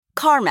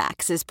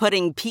CarMax is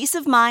putting peace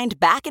of mind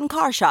back in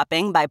car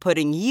shopping by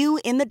putting you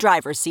in the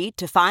driver's seat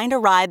to find a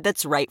ride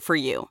that's right for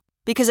you.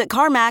 Because at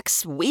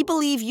CarMax, we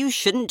believe you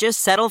shouldn't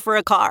just settle for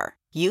a car.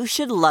 You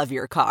should love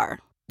your car.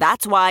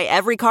 That's why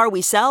every car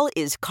we sell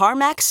is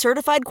CarMax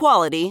certified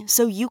quality,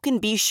 so you can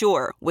be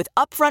sure with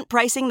upfront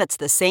pricing that's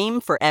the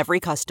same for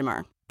every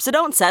customer. So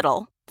don't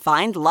settle.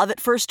 Find love at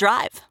first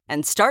drive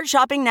and start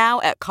shopping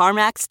now at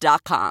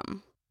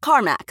CarMax.com.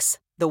 CarMax,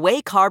 the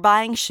way car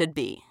buying should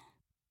be.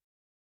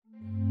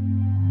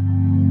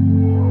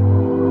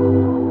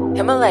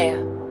 Himalaya.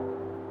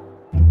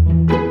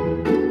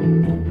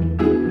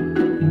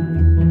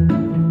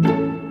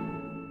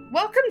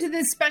 Welcome to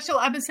this special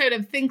episode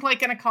of Think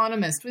Like an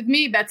Economist with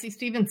me, Betsy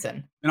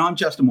Stevenson. And I'm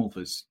Justin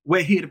Wolfers.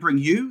 We're here to bring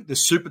you the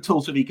super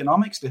tools of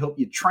economics to help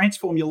you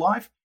transform your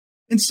life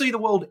and see the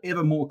world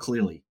ever more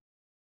clearly.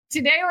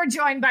 Today we're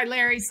joined by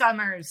Larry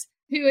Summers,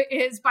 who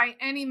is by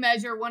any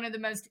measure one of the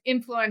most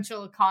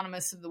influential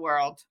economists of the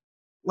world.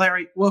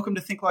 Larry, welcome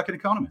to Think Like an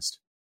Economist.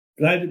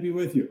 Glad to be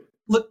with you.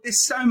 Look,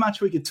 there's so much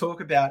we could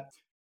talk about,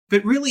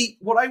 but really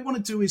what I want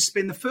to do is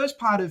spend the first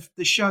part of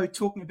the show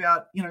talking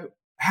about,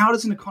 how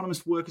does an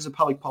economist work as a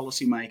public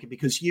policy maker?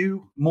 Because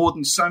you, more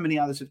than so many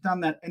others, have done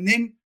that. And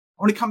then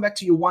I want to come back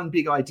to your one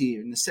big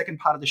idea. In the second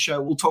part of the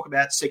show, we'll talk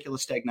about secular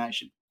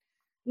stagnation.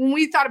 When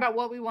we thought about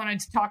what we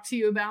wanted to talk to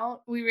you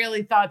about, we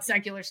really thought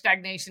secular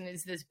stagnation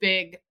is this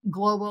big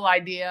global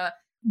idea.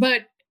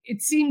 But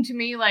it seemed to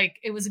me like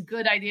it was a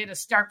good idea to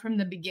start from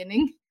the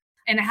beginning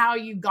and how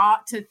you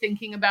got to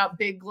thinking about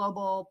big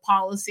global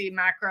policy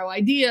macro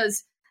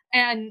ideas.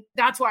 And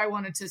that's why I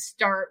wanted to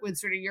start with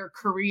sort of your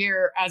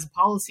career as a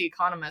policy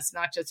economist,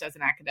 not just as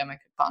an academic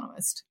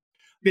economist.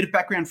 A bit of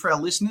background for our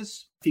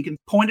listeners. If you can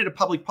point at a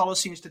public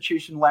policy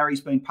institution,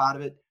 Larry's been part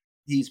of it.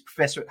 He's a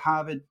professor at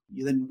Harvard.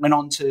 He then went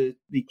on to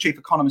be chief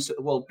economist at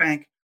the World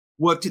Bank,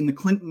 worked in the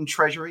Clinton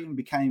Treasury and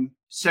became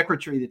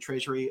secretary of the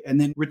Treasury, and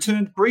then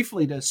returned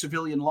briefly to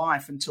civilian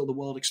life until the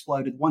world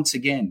exploded once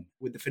again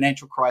with the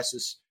financial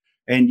crisis.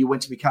 And you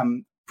went to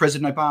become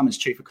President Obama's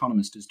chief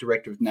economist as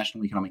director of the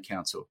National Economic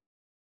Council.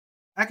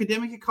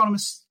 Academic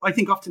economists, I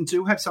think, often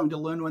do have something to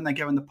learn when they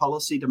go in the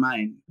policy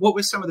domain. What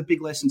were some of the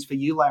big lessons for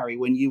you, Larry,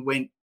 when you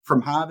went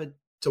from Harvard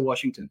to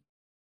Washington?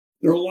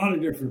 There are a lot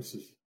of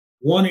differences.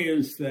 One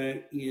is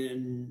that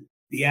in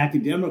the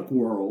academic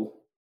world,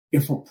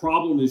 if a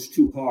problem is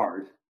too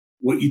hard,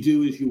 what you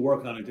do is you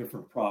work on a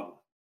different problem.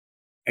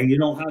 And you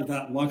don't have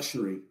that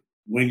luxury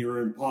when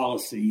you're in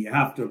policy. You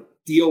have to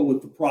deal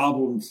with the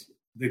problems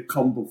that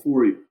come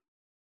before you.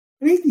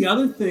 I think the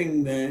other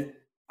thing that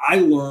I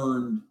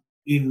learned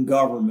in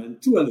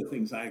government, two other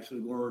things I actually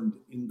learned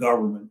in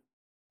government.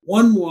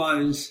 One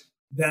was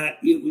that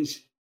it was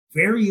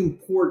very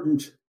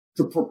important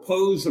to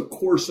propose a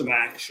course of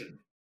action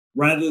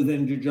rather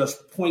than to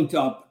just point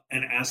up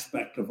an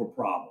aspect of a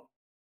problem.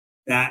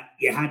 That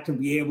you had to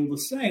be able to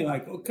say,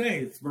 like, okay,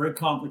 it's very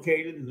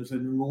complicated and there's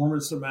an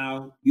enormous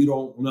amount you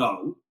don't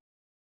know.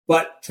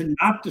 But to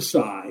not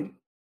decide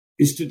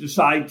is to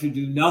decide to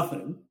do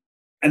nothing.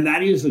 And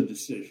that is a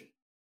decision.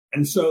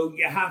 And so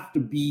you have to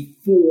be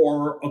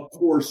for a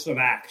course of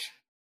action.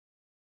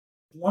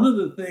 One of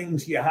the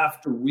things you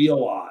have to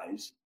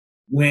realize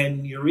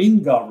when you're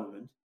in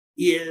government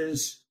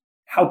is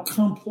how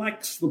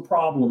complex the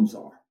problems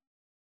are.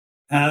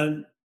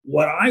 And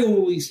what I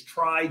always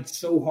tried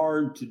so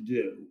hard to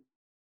do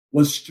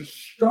was to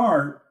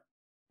start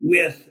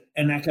with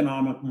an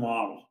economic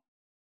model,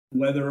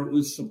 whether it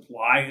was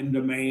supply and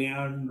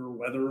demand or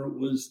whether it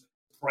was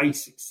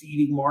price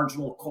exceeding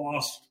marginal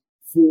cost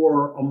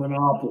for a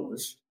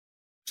monopolist.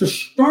 To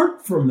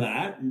start from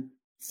that and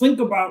think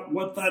about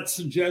what that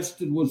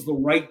suggested was the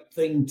right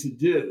thing to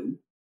do,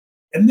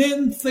 and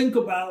then think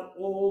about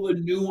all the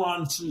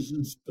nuances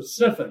and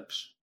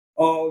specifics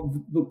of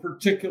the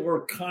particular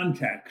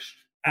context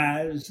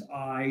as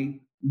I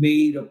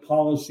made a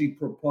policy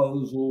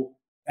proposal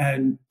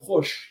and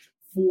pushed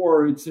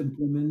for its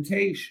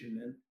implementation.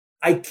 And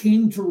I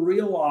came to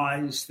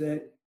realize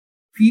that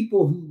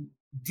people who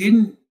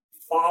didn't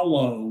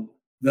follow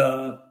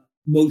the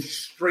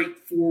most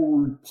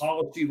straightforward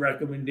policy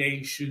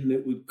recommendation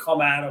that would come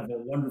out of a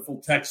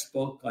wonderful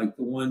textbook like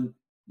the one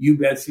you,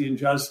 Betsy, and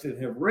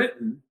Justin have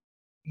written,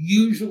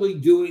 usually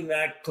doing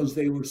that because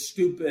they were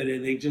stupid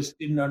and they just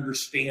didn't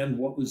understand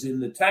what was in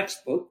the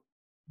textbook,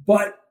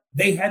 but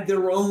they had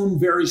their own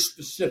very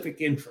specific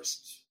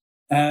interests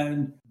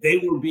and they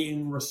were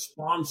being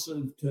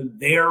responsive to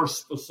their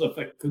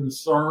specific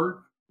concern,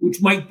 which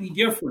might be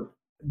different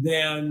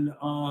than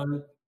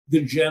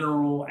the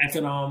general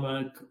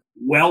economic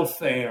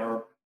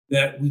welfare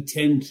that we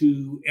tend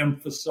to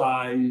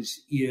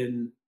emphasize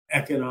in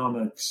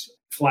economics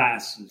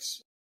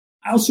classes.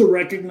 I also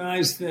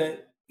recognize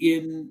that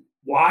in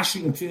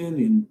Washington,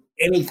 in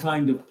any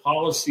kind of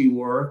policy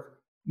work,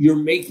 you're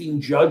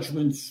making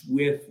judgments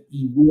with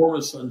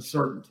enormous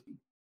uncertainty.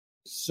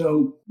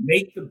 So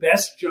make the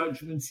best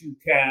judgments you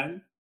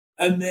can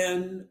and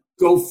then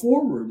go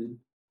forward. And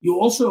you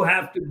also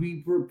have to be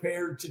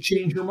prepared to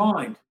change your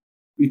mind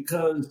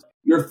because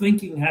your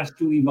thinking has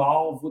to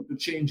evolve with the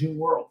changing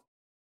world.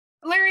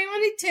 Larry, I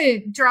wanted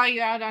to draw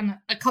you out on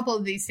a couple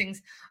of these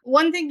things.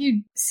 One thing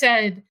you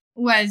said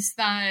was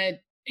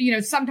that,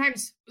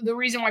 sometimes the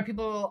reason why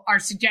people are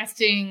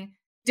suggesting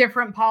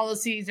different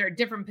policies or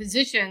different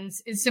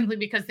positions is simply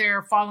because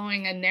they're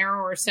following a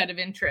narrower set of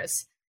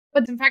interests.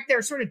 But in fact,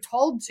 they're sort of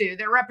told to.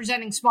 They're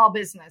representing small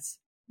business.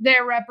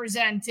 They're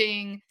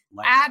representing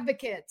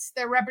advocates.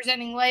 They're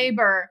representing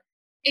labor.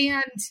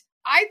 And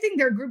I think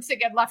there are groups that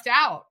get left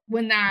out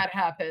when that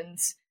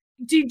happens.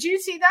 Did you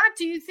see that?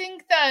 Do you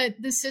think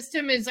that the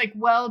system is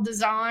well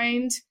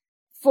designed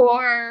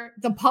for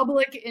the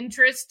public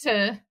interest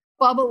to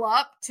bubble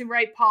up to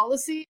write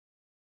policy?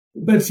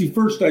 Betsy,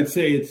 first I'd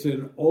say it's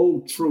an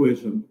old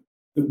truism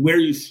that where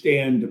you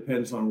stand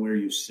depends on where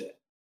you sit.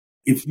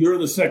 If you're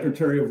the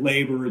Secretary of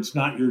Labor, it's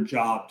not your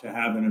job to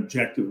have an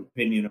objective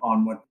opinion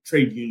on what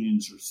trade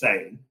unions are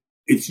saying.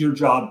 It's your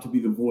job to be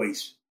the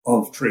voice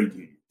of trade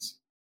unions.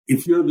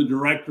 If you're the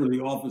director of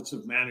the Office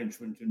of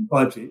Management and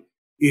Budget,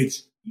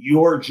 it's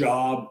your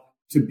job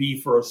to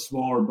be for a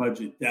smaller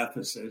budget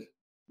deficit,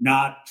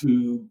 not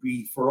to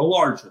be for a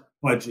larger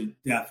budget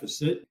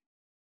deficit.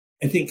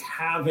 I think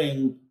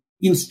having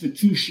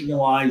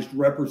institutionalized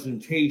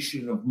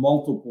representation of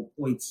multiple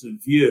points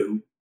of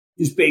view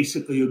is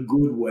basically a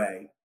good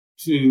way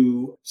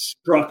to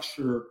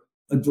structure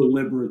a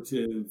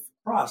deliberative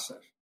process.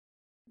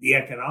 The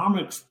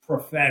economics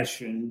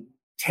profession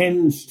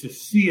tends to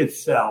see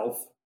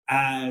itself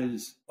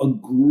as a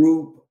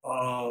group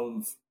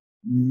of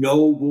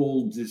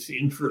noble,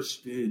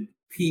 disinterested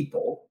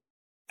people.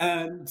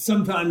 And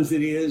sometimes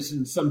it is,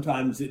 and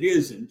sometimes it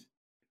isn't.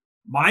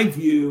 My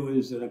view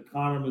as an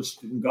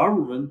economist in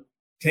government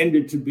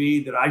tended to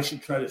be that I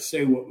should try to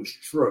say what was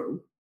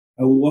true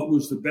and what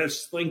was the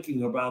best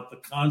thinking about the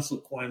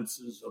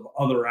consequences of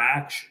other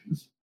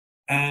actions,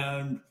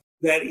 and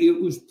that it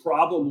was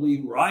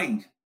probably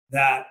right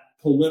that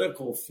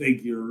political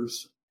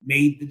figures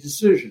made the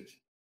decisions.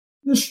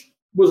 This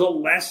was a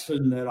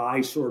lesson that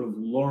I sort of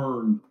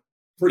learned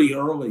pretty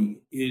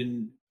early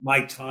in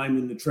my time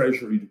in the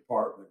Treasury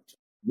Department.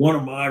 One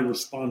of my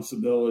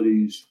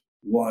responsibilities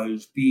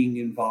was being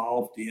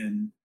involved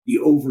in the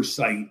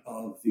oversight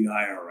of the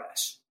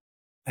IRS.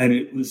 And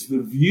it was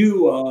the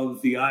view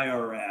of the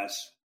IRS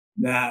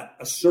that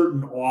a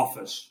certain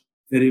office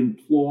that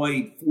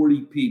employed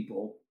 40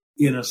 people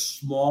in a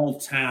small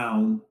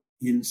town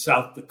in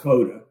South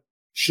Dakota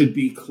should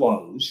be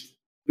closed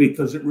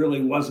because it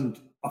really wasn't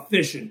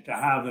efficient to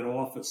have an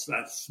office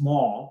that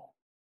small.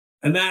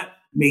 And that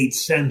made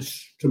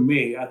sense to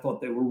me. I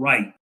thought they were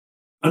right.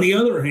 On the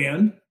other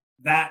hand,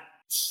 that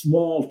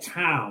small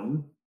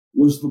town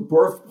was the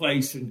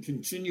birthplace and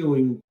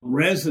continuing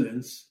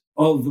residence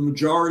of the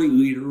majority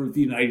leader of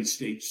the United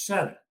States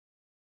Senate.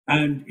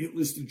 And it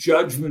was the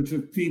judgment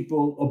of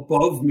people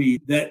above me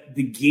that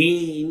the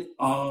gain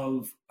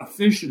of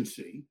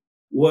efficiency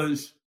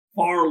was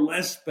far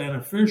less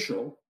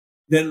beneficial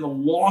than the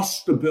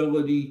lost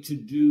ability to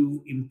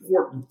do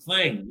important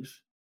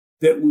things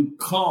that would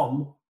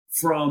come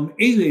from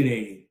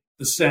alienating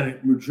the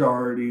Senate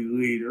majority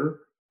leader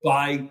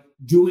by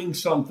doing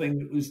something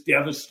that was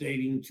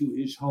devastating to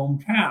his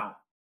hometown.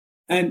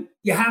 And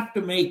you have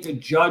to make a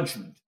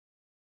judgment.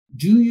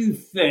 Do you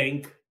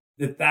think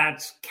that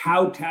that's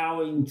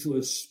kowtowing to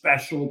a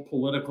special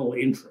political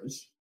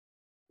interest?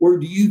 Or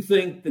do you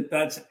think that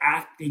that's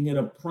acting in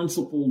a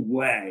principled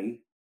way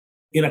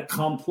in a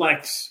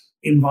complex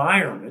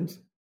environment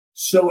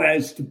so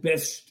as to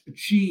best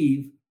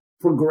achieve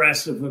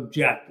progressive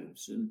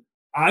objectives? And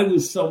I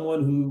was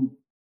someone who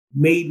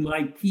made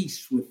my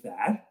peace with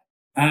that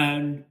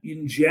and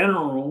in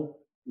general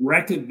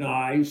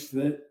recognized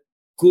that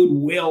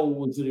goodwill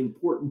was an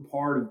important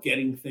part of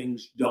getting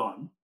things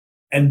done.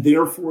 And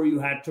therefore you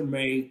had to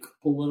make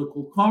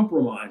political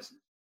compromises.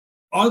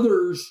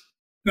 Others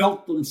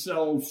felt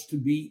themselves to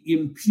be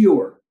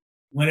impure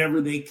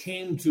whenever they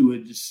came to a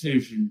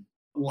decision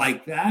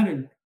like that.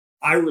 And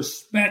I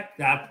respect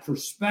that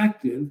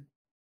perspective.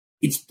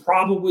 It's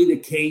probably the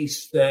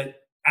case that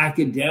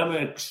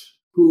academics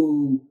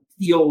who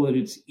feel that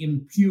it's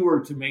impure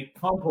to make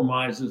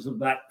compromises of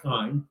that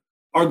kind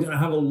are going to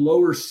have a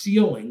lower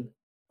ceiling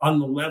on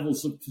the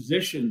levels of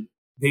position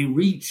they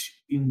reach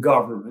in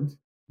government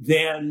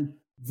than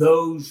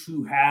those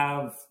who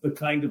have the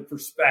kind of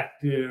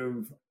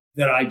perspective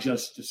that I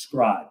just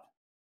described.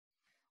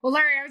 Well,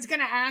 Larry, I was going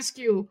to ask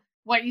you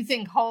what you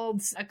think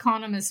holds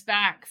economists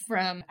back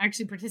from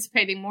actually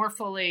participating more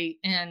fully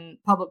in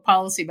public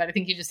policy, but I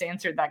think you just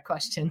answered that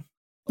question.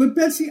 But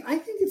Betsy, I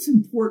think it's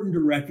important to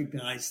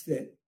recognize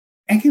that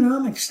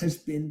economics has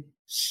been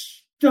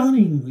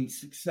stunningly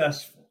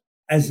successful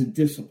as a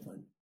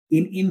discipline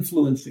in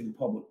influencing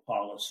public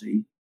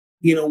policy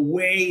in a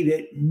way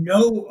that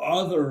no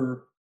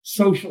other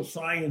social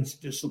science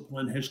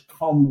discipline has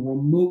come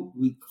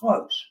remotely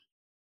close.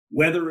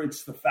 Whether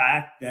it's the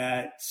fact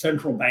that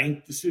central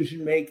bank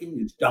decision-making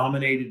is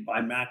dominated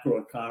by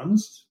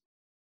macroeconomists,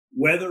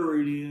 whether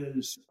it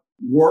is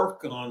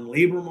work on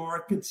labor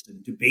markets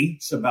and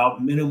debates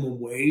about minimum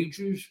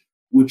wages,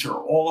 which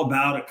are all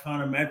about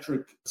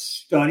econometric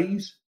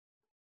studies,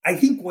 I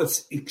think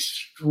what's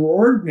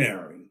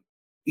extraordinary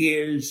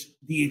is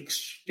the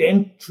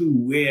extent to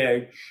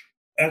which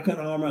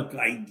economic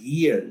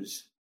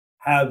ideas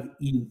have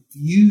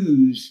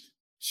infused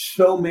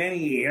so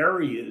many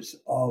areas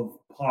of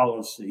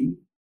policy.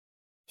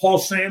 Paul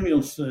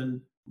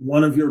Samuelson,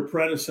 one of your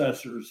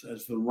predecessors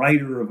as the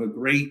writer of a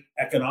great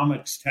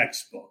economics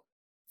textbook,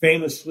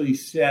 famously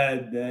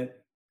said that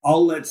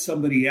I'll let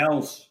somebody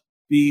else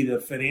be the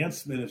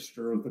finance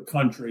minister of the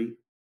country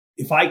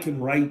if I can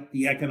write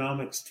the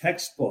economics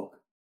textbook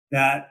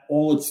that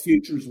all its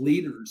futures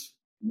leaders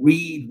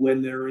read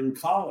when they're in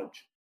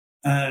college.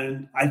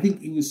 And I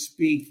think he was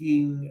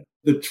speaking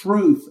the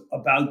truth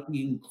about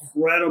the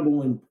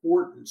incredible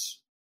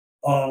importance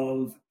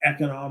of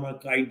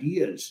economic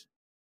ideas.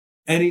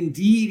 And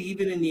indeed,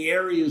 even in the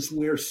areas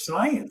where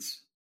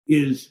science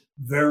is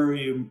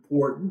very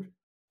important,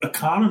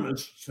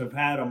 economists have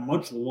had a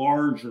much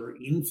larger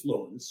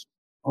influence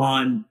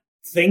on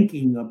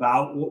thinking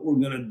about what we're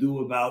going to do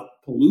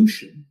about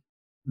pollution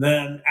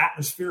than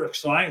atmospheric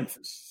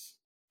scientists.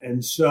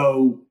 And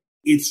so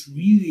it's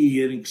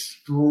really an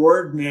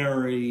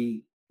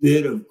extraordinary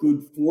bit of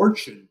good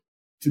fortune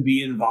to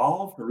be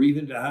involved or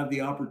even to have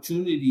the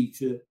opportunity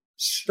to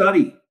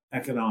study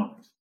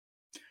economics.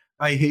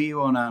 I hear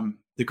you on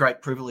the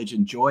great privilege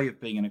and joy of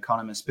being an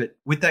economist, but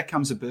with that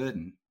comes a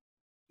burden.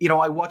 You know,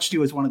 I watched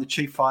you as one of the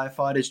chief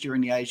firefighters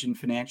during the Asian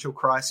financial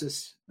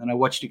crisis, and I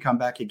watched you come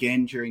back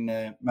again during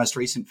the most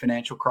recent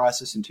financial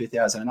crisis in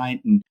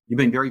 2008, and you've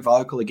been very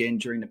vocal again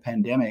during the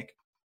pandemic.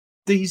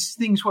 These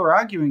things we're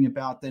arguing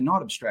about, they're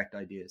not abstract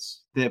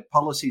ideas. They're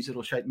policies that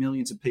will shape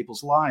millions of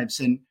people's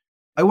lives. And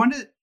I wonder,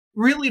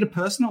 really at a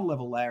personal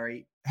level,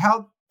 Larry,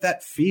 how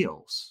that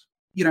feels.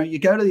 You know, you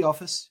go to the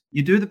office,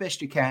 you do the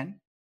best you can,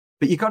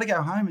 but you got to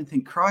go home and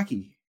think,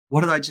 crikey,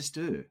 what did I just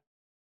do?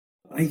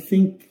 I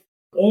think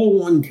all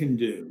one can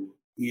do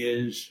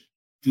is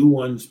do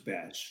one's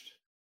best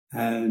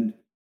and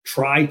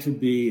try to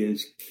be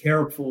as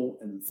careful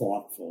and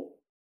thoughtful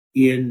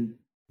in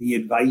the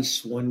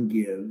advice one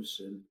gives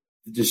and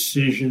the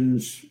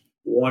decisions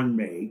one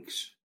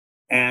makes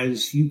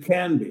as you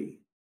can be.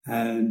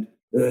 And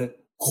the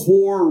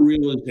core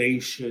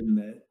realization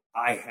that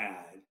I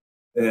had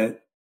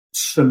that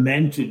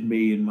cemented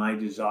me in my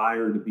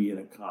desire to be an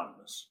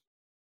economist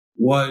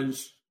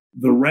was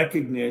the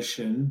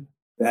recognition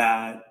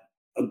that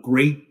a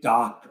great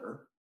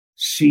doctor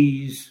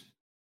sees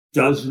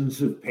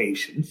dozens of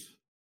patients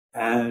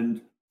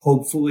and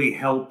hopefully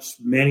helps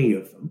many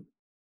of them,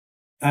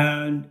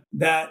 and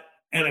that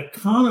an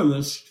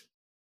economist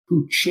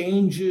who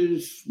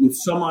changes with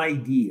some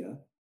idea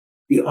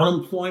the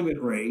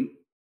unemployment rate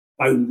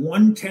by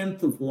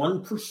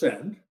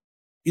 0.1%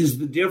 is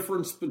the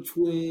difference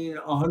between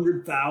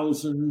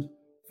 100,000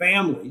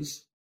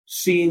 families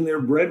seeing their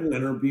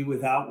breadwinner be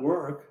without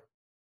work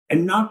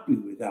and not be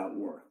without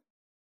work.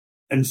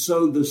 And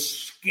so the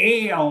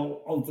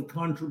scale of the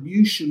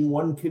contribution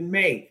one can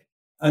make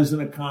as an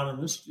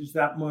economist is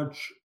that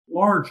much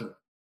larger.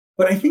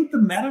 But I think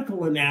the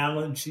medical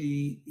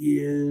analogy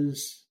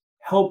is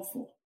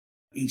helpful.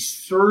 A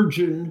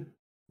surgeon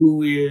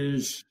who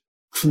is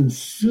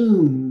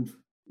consumed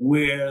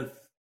with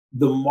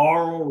the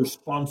moral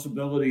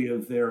responsibility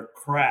of their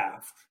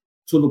craft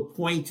to the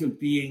point of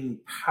being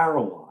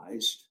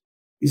paralyzed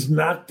is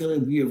not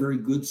going to be a very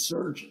good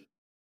surgeon.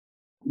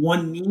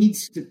 One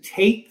needs to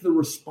take the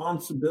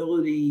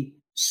responsibility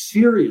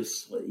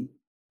seriously,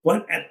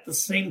 but at the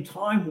same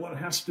time, one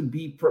has to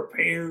be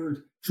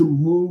prepared to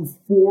move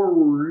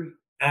forward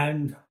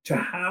and to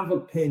have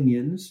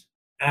opinions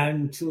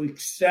and to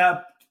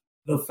accept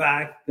the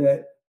fact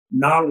that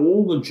not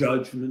all the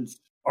judgments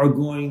are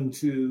going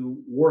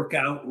to work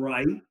out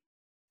right.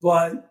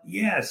 But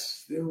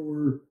yes, there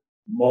were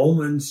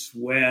moments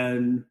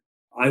when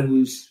I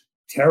was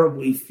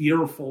terribly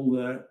fearful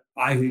that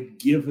I had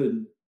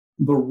given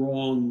the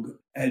wrong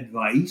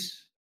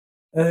advice.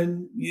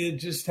 And you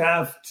just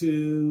have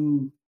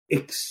to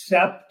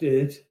accept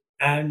it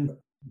and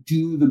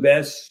do the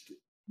best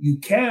you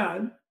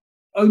can.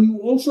 And you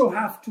also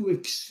have to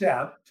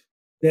accept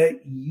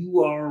that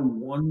you are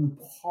one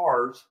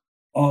part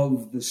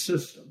of the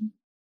system,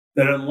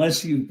 that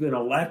unless you've been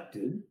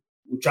elected,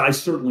 which I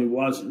certainly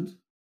wasn't,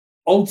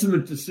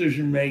 ultimate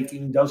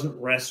decision-making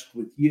doesn't rest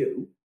with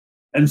you.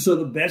 And so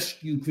the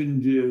best you can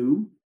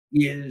do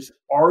is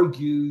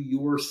argue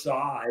your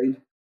side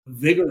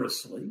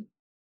vigorously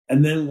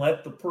and then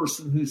let the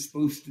person who's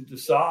supposed to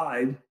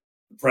decide,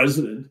 the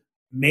president,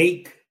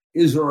 make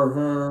his or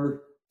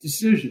her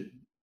decision.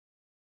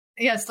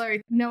 Yes,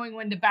 Larry, knowing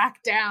when to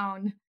back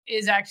down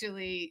is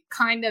actually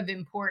kind of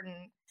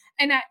important.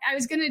 And I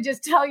was going to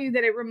just tell you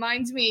that it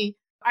reminds me,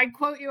 I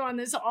quote you on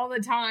this all the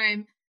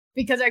time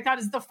because I thought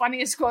it's the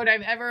funniest quote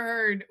I've ever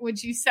heard,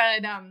 which you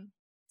said,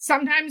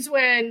 sometimes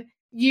when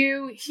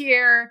you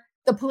hear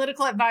the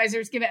political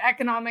advisors give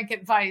economic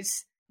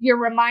advice, you're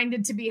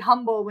reminded to be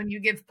humble when you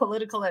give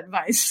political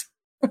advice.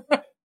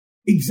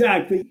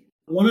 Exactly.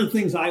 One of the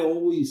things I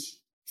always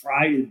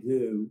try to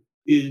do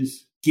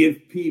is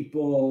give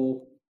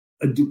people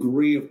a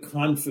degree of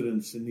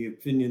confidence in the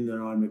opinion that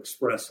I'm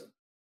expressing.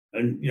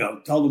 And,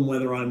 tell them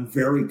whether I'm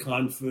very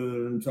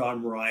confident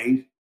I'm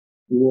right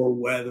or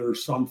whether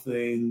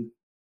something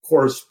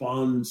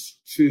corresponds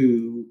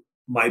to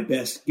my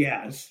best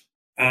guess,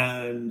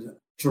 and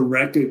to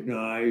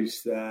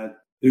recognize that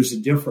there's a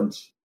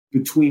difference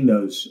between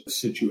those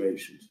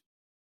situations.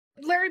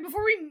 Larry,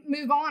 before we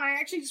move on, I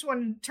actually just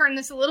want to turn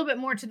this a little bit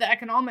more to the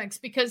economics,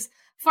 because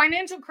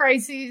financial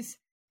crises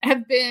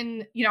have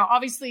been,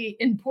 obviously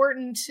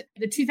important.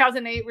 The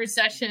 2008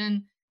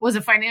 recession was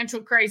a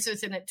financial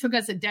crisis, and it took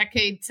us a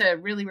decade to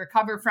really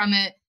recover from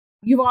it.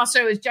 You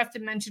also, as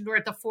Justin mentioned, were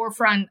at the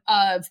forefront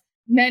of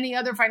many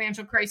other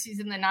financial crises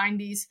in the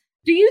 90s.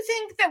 Do you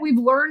think that we've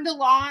learned a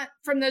lot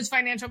from those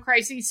financial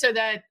crises so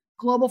that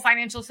global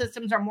financial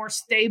systems are more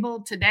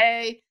stable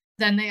today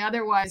than they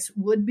otherwise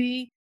would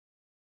be?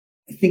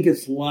 I think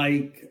it's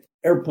like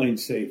airplane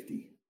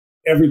safety.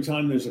 Every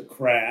time there's a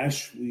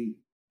crash, we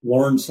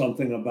learn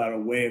something about a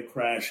way a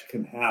crash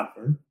can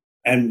happen,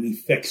 and we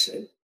fix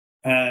it.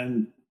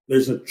 And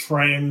there's a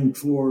trend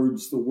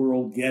towards the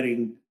world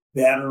getting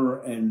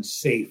better and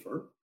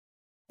safer.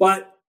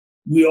 But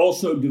we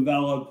also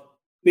develop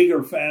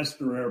bigger,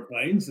 faster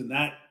airplanes, and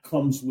that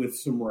comes with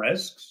some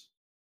risks.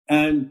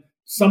 And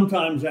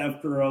sometimes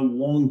after a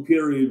long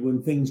period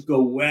when things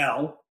go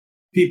well,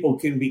 people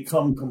can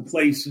become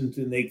complacent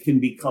and they can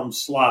become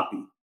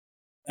sloppy.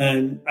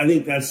 And I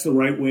think that's the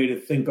right way to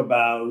think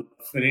about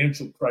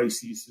financial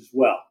crises as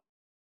well.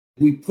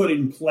 We put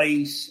in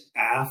place,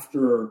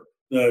 after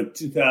the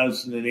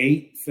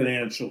 2008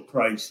 financial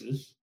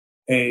crisis,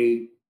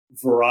 a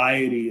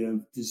variety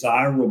of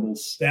desirable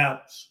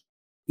steps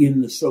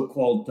in the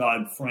so-called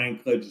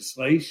Dodd-Frank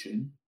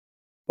legislation.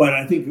 But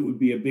I think it would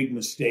be a big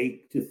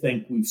mistake to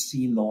think we've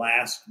seen the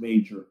last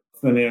major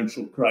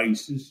financial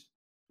crisis,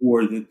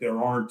 or that there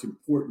aren't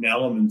important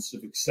elements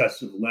of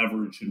excessive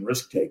leverage and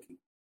risk-taking.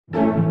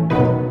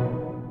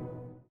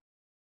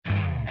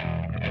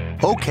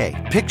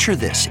 Okay, picture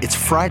this. It's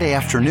Friday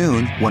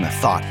afternoon when a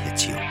thought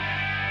hits you.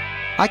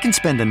 I can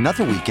spend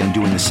another weekend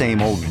doing the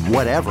same old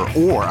whatever,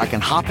 or I can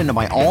hop into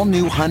my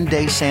all-new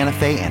Hyundai Santa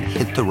Fe and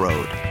hit the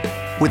road.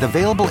 With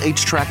available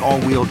H-Track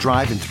all-wheel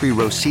drive and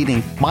 3-row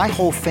seating, my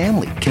whole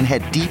family can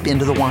head deep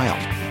into the wild.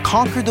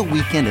 Conquer the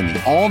weekend in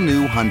the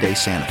all-new Hyundai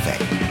Santa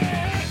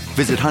Fe.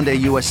 Visit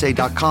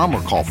HyundaiUSA.com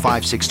or call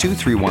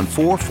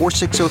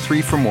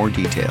 562-314-4603 for more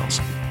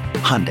details.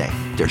 Hyundai,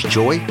 there's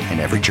joy in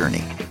every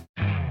journey.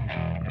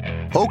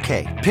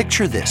 Okay,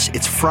 picture this.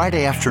 It's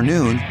Friday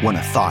afternoon when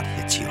a thought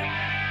hits you.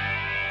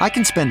 I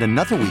can spend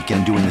another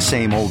weekend doing the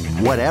same old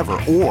whatever,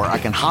 or I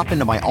can hop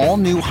into my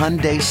all-new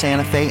Hyundai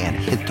Santa Fe and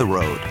hit the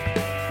road.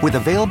 With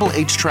available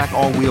H-Track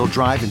all-wheel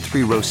drive and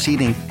 3-row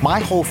seating, my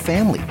whole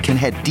family can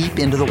head deep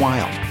into the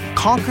wild.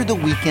 Conquer the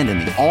weekend in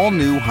the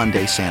all-new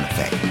Hyundai Santa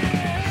Fe.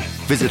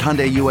 Visit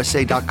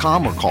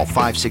HyundaiUSA.com or call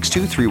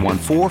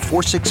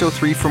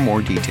 562-314-4603 for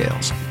more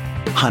details.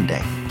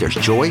 Hyundai, there's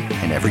joy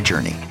in every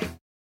journey.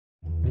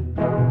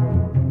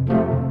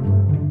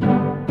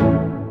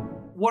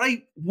 What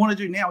I want to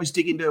do now is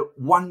dig into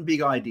one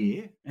big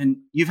idea. And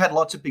you've had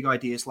lots of big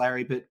ideas,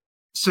 Larry, but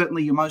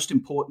certainly your most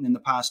important in the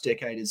past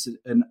decade is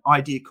an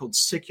idea called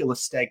secular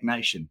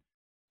stagnation,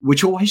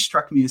 which always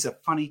struck me as a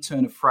funny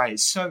turn of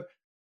phrase. So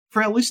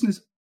for our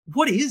listeners,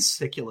 what is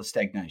secular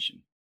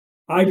stagnation?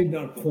 I did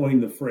not coin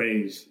the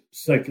phrase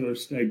secular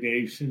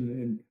stagnation,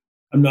 and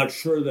I'm not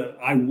sure that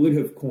I would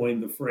have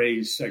coined the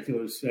phrase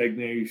secular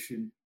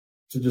stagnation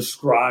to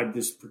describe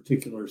this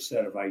particular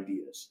set of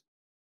ideas.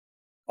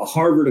 A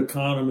Harvard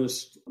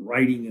economist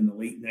writing in the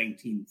late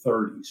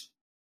 1930s,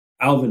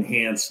 Alvin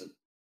Hansen,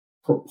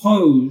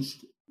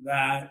 proposed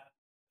that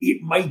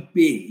it might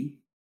be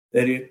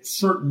that at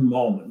certain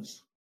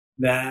moments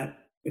that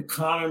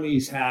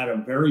economies had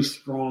a very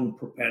strong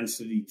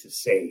propensity to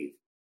save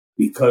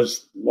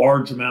because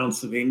large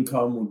amounts of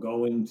income were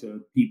going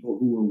to people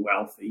who were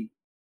wealthy,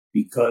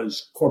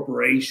 because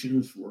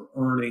corporations were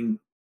earning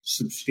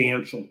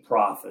substantial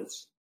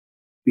profits,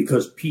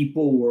 because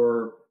people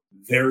were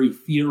very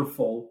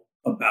fearful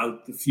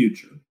about the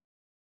future.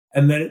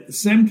 And that at the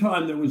same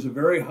time, there was a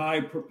very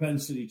high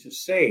propensity to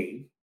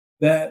save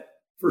that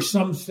for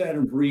some set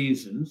of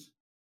reasons,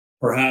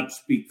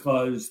 perhaps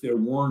because there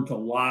weren't a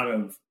lot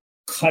of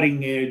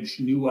cutting edge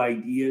new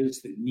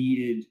ideas that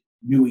needed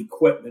new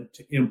equipment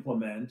to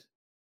implement,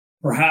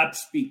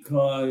 perhaps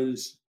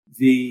because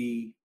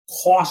the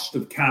cost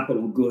of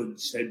capital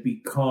goods had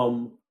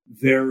become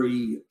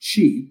very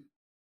cheap,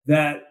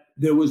 that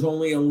there was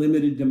only a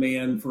limited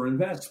demand for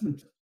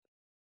investment.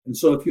 And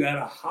so if you had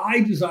a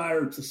high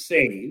desire to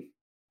save,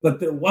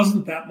 but there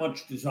wasn't that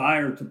much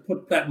desire to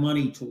put that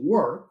money to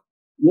work,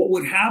 what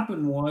would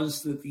happen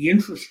was that the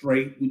interest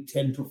rate would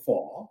tend to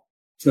fall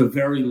to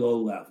very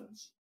low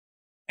levels.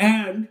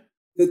 And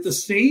that the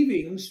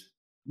savings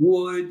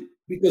would,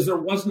 because there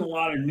wasn't a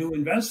lot of new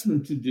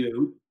investment to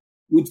do,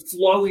 would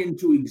flow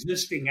into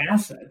existing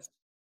assets.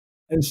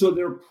 And so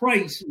their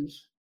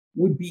prices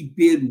would be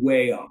bid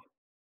way up.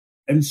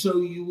 And so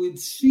you would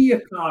see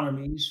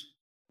economies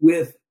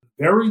with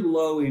very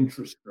low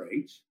interest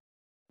rates,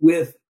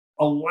 with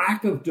a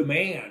lack of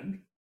demand,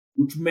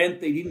 which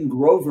meant they didn't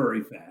grow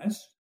very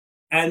fast,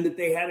 and that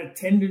they had a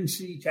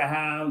tendency to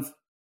have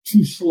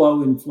too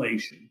slow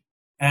inflation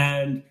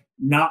and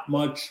not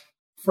much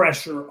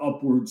pressure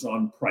upwards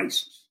on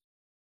prices.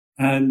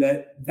 And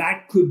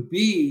that could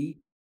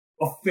be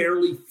a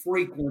fairly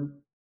frequent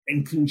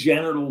and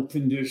congenital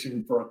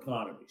condition for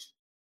economies.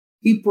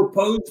 He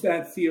proposed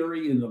that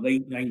theory in the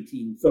late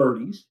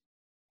 1930s.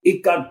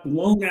 It got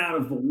blown out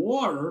of the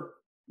water,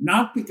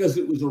 not because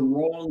it was a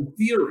wrong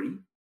theory,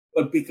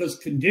 but because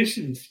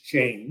conditions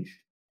changed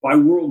by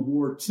World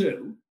War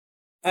II,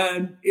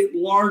 and it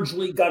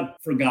largely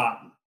got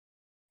forgotten.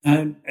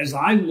 And as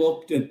I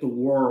looked at the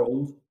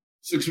world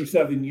 6 or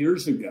 7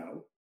 years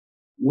ago,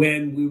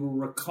 when we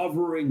were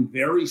recovering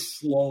very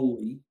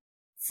slowly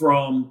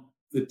from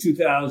the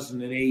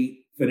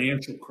 2008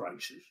 financial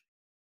crisis,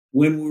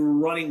 when we were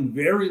running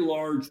very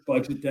large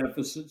budget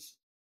deficits,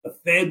 the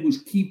Fed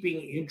was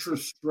keeping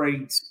interest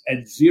rates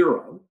at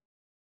zero,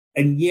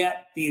 and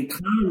yet the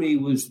economy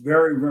was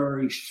very,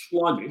 very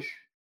sluggish,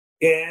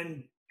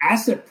 and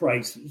asset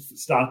prices, the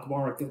stock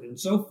market and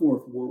so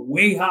forth, were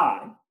way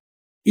high.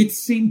 It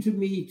seemed to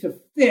me to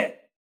fit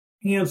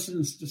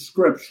Hanson's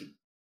description.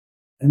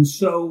 And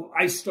so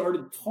I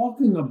started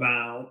talking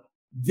about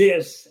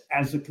this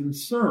as a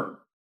concern.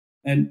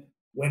 And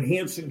when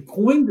Hanson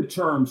coined the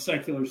term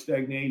secular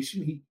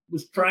stagnation, he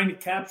was trying to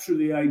capture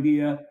the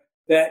idea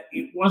that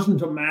it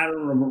wasn't a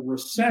matter of a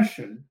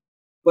recession,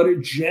 but a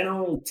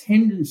general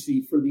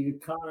tendency for the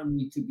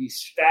economy to be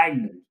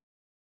stagnant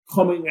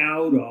coming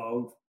out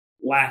of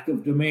lack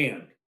of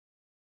demand.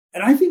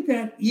 And I think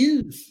that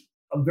is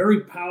a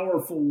very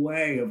powerful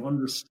way of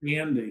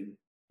understanding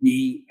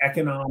the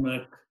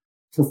economic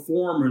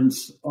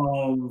performance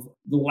of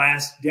the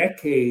last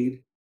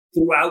decade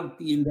throughout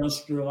the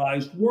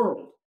industrialized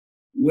world,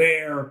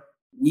 where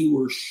we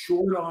were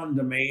short on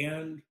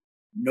demand,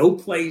 no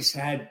place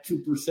had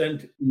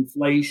 2%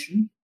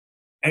 inflation,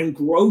 and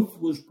growth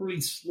was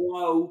pretty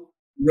slow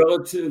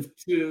relative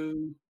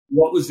to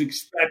what was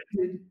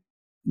expected,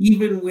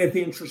 even with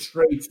interest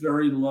rates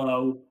very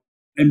low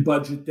and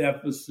budget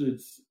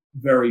deficits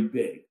very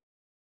big.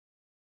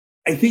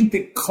 I think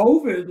that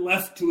COVID,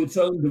 left to its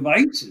own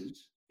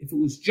devices, if it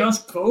was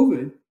just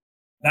COVID,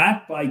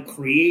 that by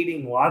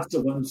creating lots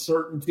of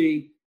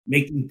uncertainty,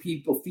 making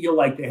people feel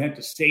like they had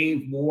to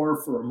save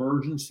more for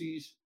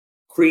emergencies,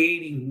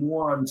 creating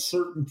more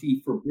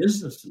uncertainty for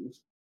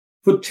businesses,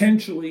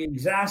 potentially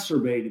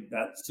exacerbated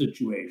that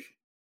situation.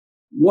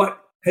 What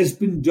has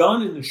been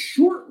done in the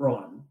short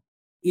run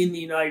in the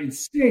United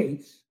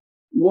States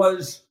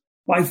was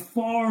by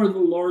far the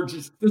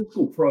largest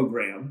fiscal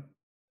program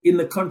in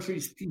the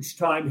country's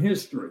peacetime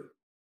history.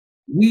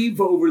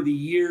 We've, over the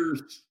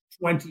years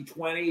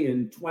 2020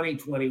 and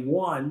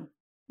 2021,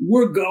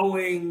 we're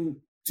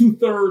going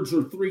 2/3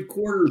 or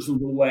 3/4 of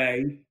the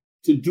way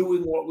to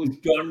doing what was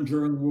done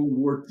during World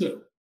War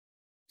II.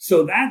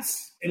 So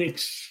that's an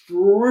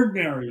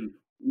extraordinary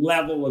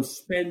level of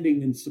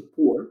spending and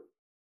support.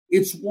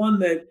 It's one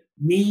that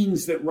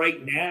means that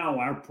right now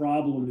our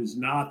problem is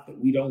not that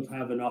we don't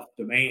have enough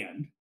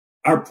demand.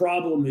 Our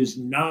problem is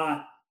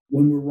not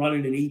when we're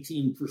running an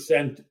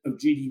 18% of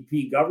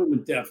GDP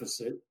government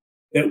deficit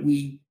that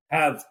we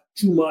have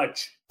too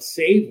much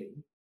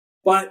saving,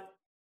 but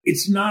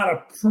it's not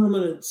a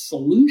permanent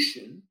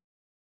solution.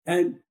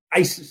 And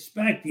I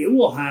suspect it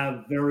will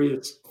have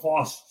various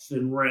costs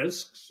and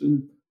risks.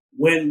 And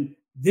when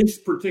this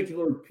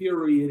particular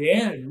period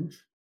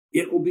ends,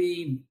 it will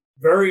be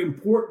very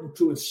important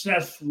to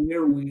assess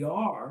where we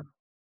are.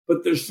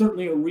 But there's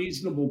certainly a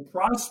reasonable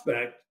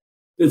prospect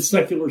that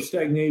secular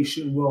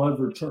stagnation will have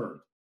returned.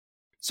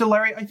 So,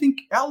 Larry, I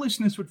think our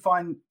listeners would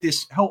find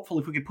this helpful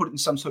if we could put it in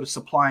some sort of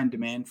supply and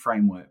demand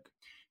framework.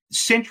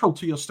 Central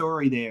to your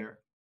story there,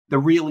 the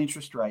real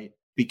interest rate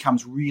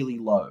becomes really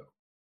low.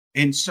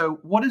 And so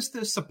what is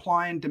the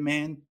supply and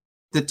demand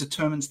that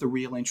determines the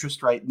real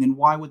interest rate? And then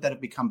why would that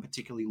have become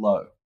particularly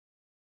low?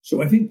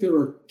 So I think there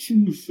are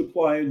two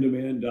supply and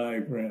demand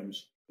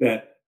diagrams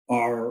that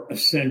are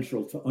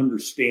essential to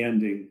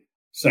understanding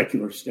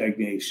secular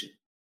stagnation.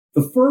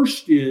 The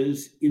first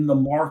is in the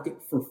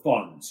market for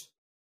funds.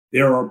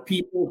 There are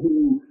people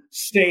who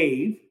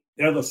save,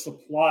 they're the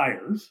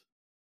suppliers,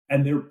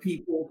 and there are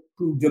people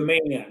who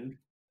demand,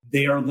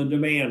 they are the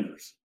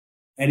demanders.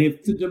 And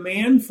if the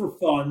demand for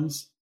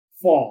funds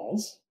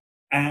falls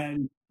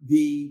and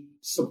the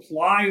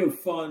supply of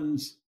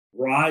funds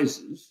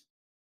rises,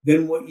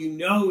 then what you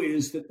know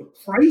is that the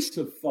price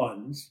of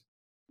funds,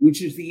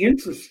 which is the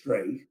interest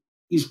rate,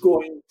 is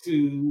going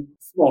to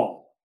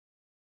fall.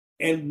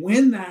 And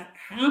when that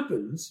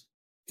happens,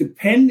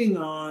 depending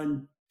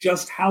on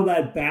just how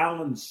that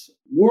balance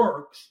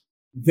works,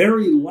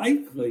 very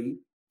likely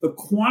the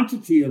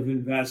quantity of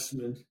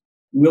investment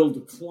will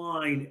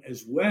decline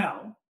as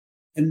well.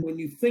 And when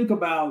you think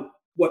about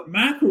what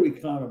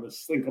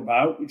macroeconomists think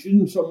about, which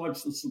isn't so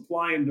much the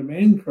supply and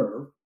demand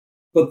curve,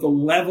 but the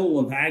level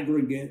of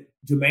aggregate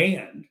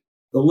demand,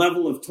 the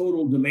level of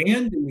total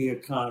demand in the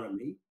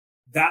economy,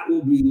 that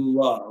will be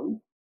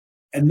low.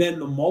 and then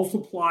the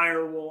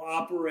multiplier will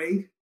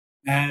operate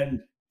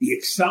and the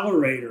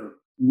accelerator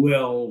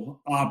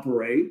will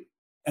operate,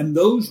 and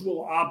those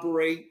will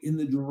operate in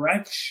the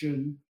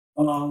direction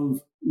of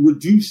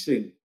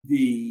reducing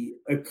the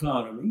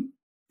economy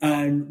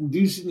and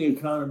reducing the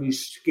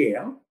economy's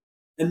scale.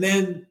 And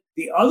then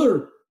the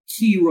other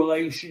key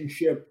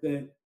relationship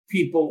that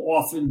people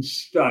often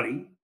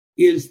study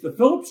is the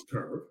Phillips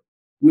curve,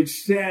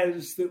 which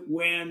says that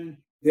when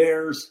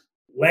there's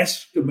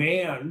less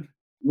demand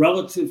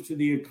relative to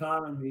the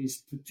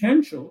economy's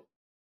potential,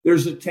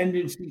 there's a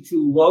tendency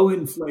to low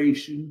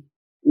inflation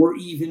or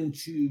even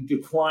to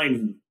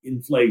declining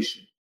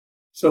inflation.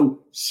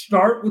 So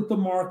start with the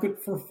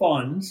market for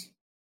funds.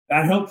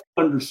 That helps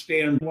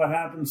understand what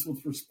happens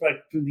with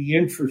respect to the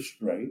interest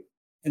rate.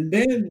 And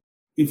then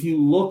if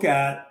you look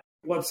at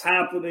what's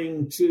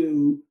happening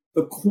to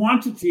the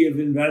quantity of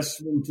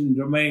investment and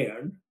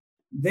demand,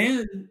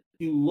 then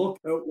you look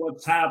at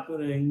what's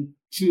happening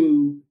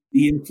to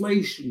the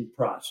inflation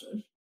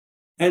process.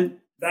 And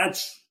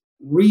that's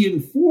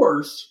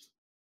reinforced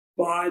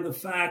by the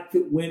fact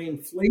that when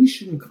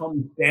inflation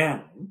comes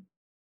down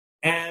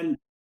and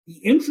the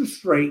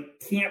interest rate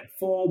can't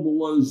fall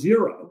below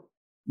zero,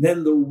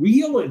 then the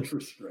real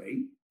interest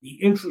rate, the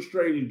interest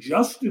rate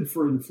adjusted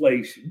for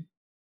inflation,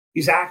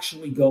 is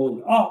actually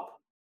going up.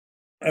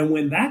 And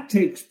when that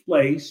takes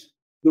place,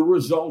 the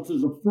result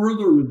is a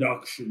further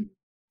reduction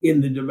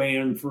in the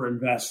demand for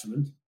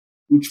investment,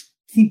 which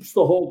keeps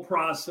the whole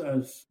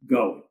process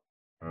going.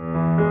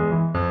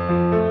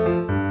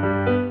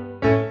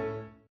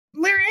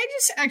 Larry, I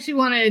just actually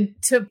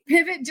wanted to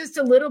pivot just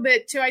a little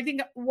bit to, I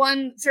think,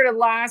 one sort of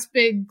last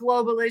big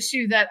global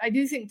issue that I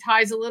do think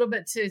ties a little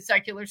bit to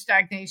secular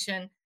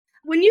stagnation.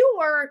 When you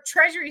were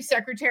Treasury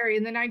Secretary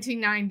in the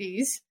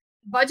 1990s,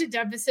 budget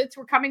deficits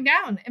were coming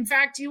down. In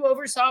fact, you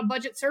oversaw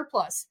budget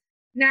surplus.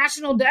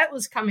 National debt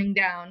was coming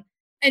down.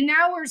 And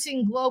now we're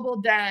seeing global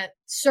debt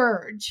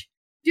surge.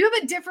 Do you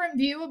have a different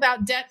view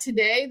about debt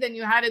today than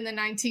you had in the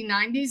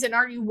 1990s? And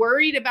are you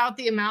worried about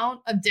the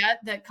amount of debt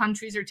that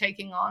countries are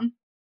taking on?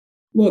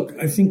 Look,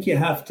 I think you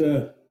have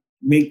to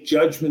make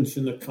judgments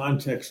in the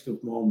context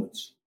of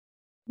moments.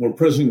 When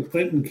President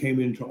Clinton came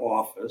into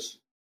office,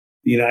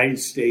 the United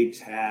States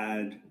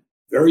had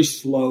very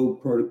slow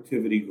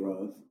productivity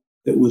growth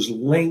that was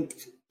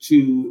linked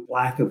to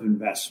lack of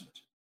investment.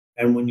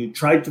 And when you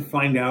tried to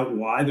find out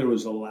why there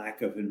was a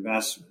lack of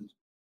investment,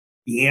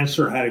 the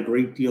answer had a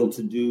great deal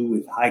to do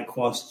with high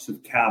costs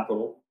of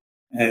capital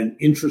and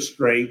interest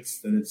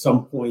rates that at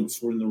some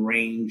points were in the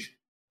range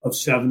of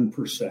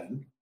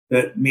 7%.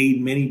 That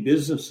made many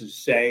businesses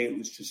say it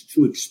was just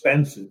too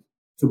expensive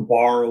to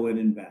borrow and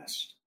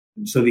invest.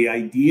 And so the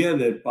idea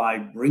that by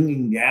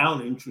bringing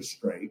down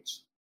interest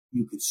rates,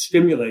 you could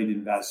stimulate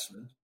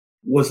investment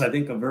was, I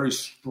think, a very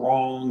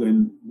strong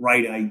and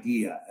right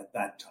idea at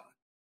that time.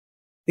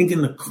 I think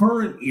in the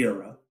current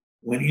era,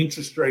 when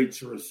interest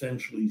rates are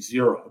essentially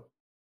zero,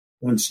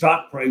 when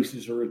stock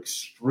prices are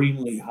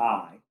extremely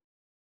high,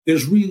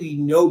 there's really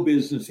no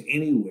business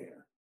anywhere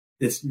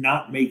that's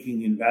not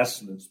making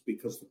investments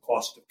because the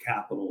cost of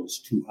capital is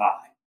too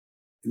high.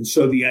 And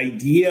so the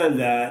idea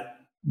that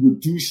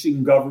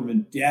reducing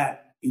government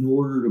debt in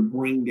order to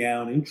bring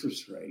down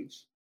interest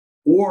rates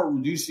or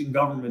reducing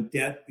government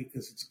debt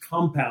because it's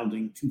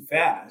compounding too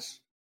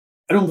fast,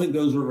 I don't think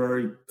those are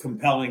very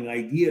compelling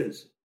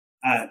ideas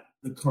at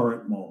the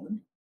current moment.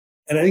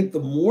 And I think the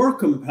more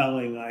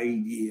compelling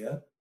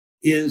idea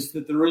is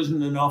that there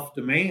isn't enough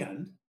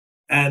demand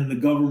and the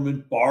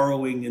government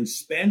borrowing and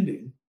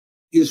spending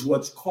is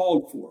what's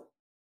called for.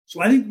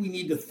 So I think we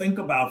need to think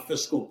about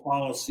fiscal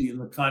policy in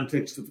the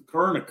context of the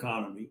current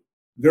economy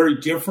very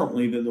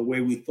differently than the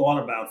way we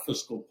thought about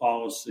fiscal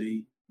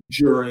policy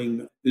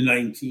during the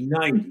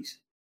 1990s.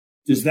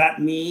 Does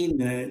that mean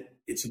that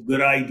it's a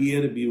good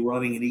idea to be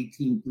running an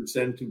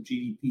 18% of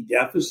GDP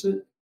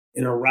deficit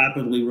in a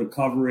rapidly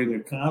recovering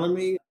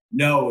economy?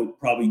 No, it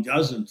probably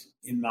doesn't,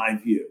 in my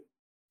view.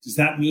 Does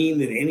that mean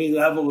that any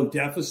level of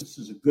deficits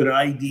is a good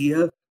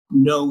idea?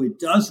 No, it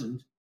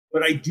doesn't.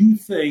 But I do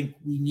think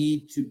we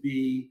need to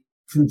be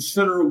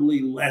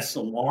considerably less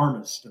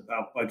alarmist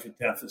about budget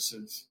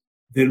deficits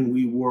than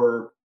we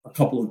were a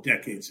couple of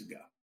decades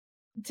ago.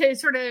 To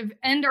sort of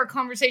end our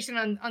conversation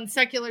on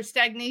secular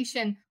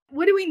stagnation,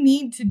 what do we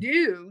need to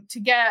do to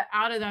get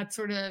out of that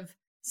sort of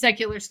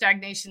secular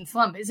stagnation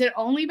slump? Is it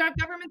only about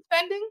government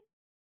spending?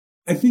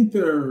 I think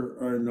there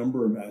are a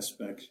number of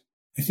aspects.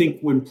 I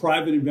think when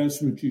private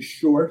investment is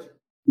short,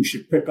 we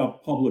should pick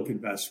up public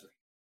investment.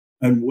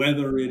 And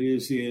whether it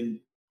is in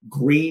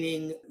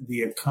greening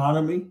the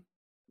economy,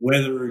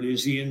 whether it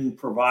is in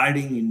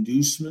providing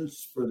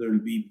inducements for there to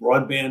be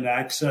broadband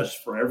access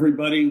for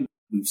everybody.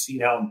 We've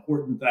seen how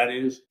important that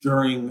is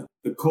during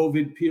the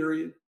COVID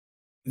period.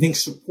 I think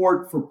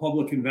support for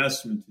public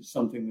investment is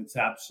something that's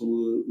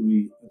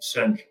absolutely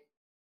essential.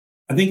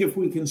 I think if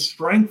we can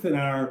strengthen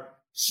our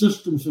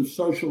systems of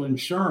social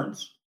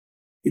insurance,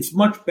 it's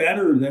much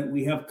better that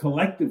we have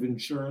collective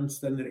insurance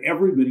than that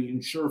everybody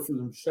insure for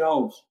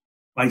themselves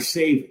by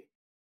saving.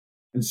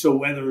 And so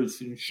whether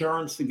it's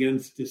insurance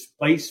against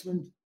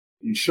displacement,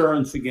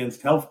 insurance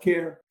against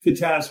healthcare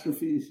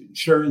catastrophes,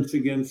 insurance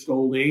against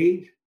old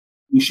age,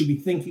 we should be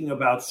thinking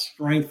about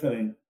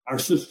strengthening our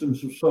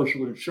systems of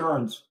social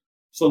insurance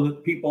so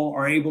that people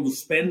are able to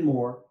spend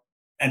more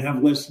and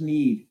have less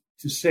need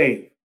to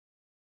save.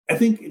 I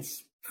think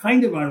it's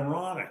kind of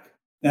ironic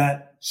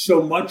that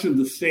so much of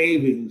the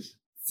savings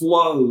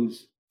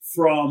flows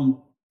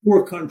from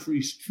poor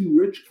countries to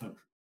rich countries.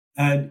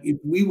 And if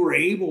we were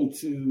able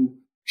to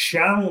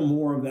channel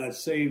more of that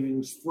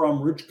savings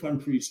from rich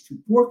countries to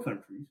poor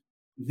countries,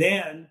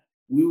 then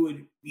we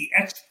would be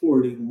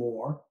exporting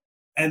more,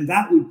 and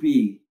that would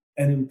be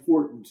an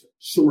important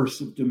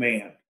source of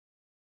demand.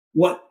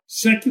 What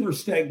secular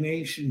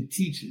stagnation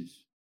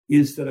teaches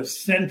is that a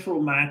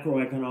central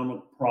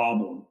macroeconomic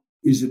problem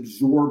is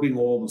absorbing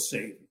all the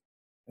savings.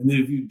 And that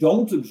if you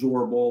don't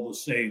absorb all the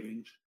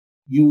savings,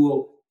 you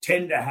will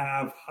tend to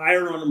have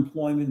higher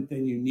unemployment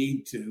than you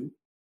need to,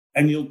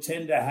 and you'll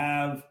tend to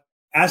have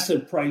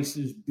asset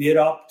prices bid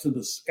up to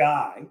the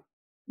sky,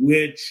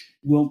 which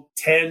will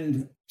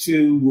tend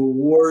to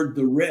reward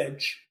the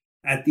rich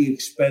at the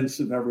expense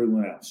of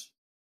everyone else.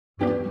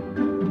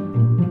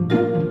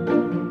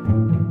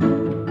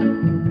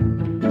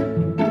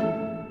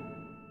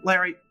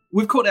 Larry,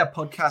 we've called our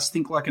podcast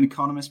Think Like an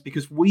Economist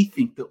because we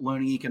think that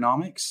learning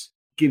economics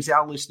gives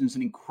our listeners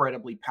an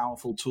incredibly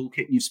powerful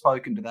toolkit, and you've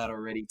spoken to that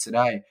already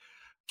today.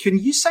 Can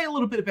you say a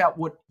little bit about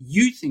what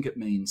you think it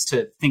means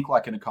to think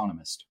like an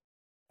economist?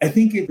 I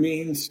think it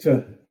means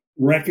to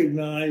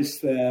recognize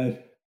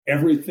that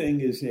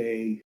everything is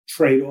a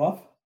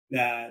trade-off,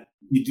 that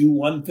you do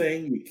one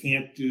thing, you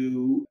can't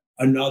do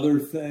another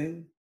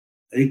thing.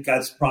 I think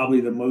that's probably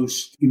the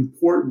most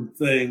important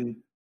thing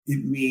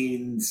it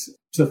means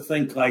to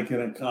think like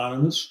an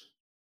economist.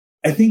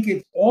 I think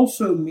it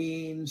also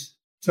means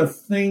to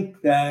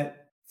think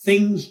that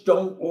things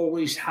don't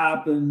always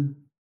happen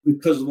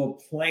because of a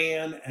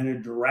plan and a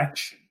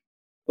direction,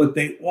 but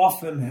they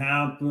often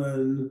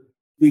happen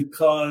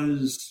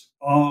because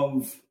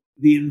of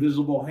the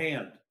invisible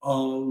hand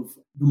of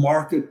the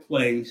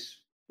marketplace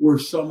or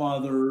some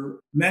other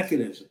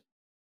mechanism.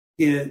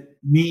 It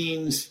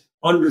means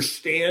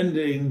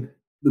understanding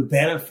the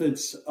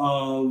benefits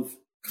of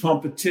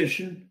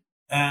competition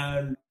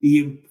and the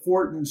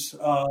importance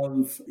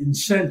of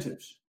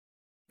incentives.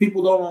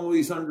 People don't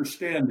always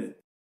understand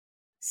it.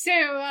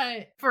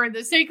 So for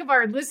the sake of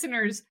our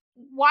listeners,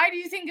 why do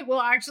you think it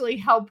will actually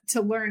help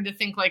to learn to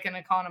think like an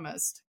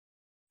economist?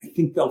 I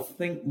think they'll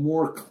think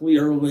more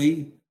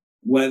clearly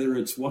whether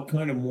it's what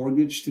kind of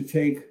mortgage to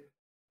take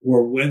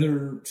or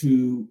whether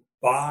to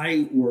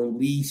buy or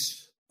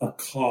lease a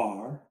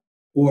car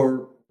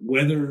or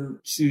whether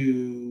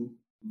to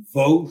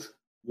vote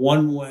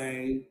one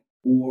way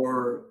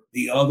or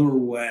the other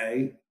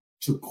way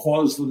to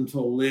cause them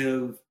to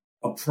live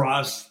a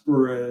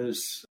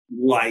prosperous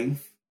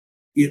life.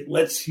 It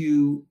lets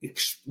you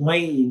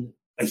explain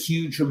a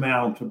huge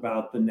amount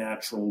about the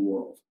natural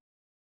world.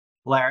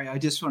 Larry, I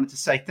just wanted to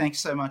say thanks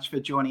so much for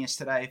joining us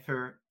today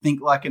for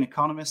Think Like an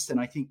Economist. And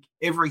I think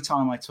every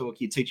time I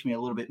talk, you teach me a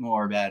little bit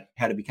more about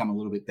how to become a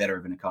little bit better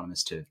of an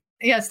economist too.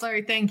 Yes,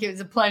 Larry, thank you. It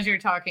was a pleasure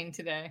talking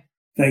today.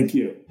 Thank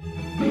you.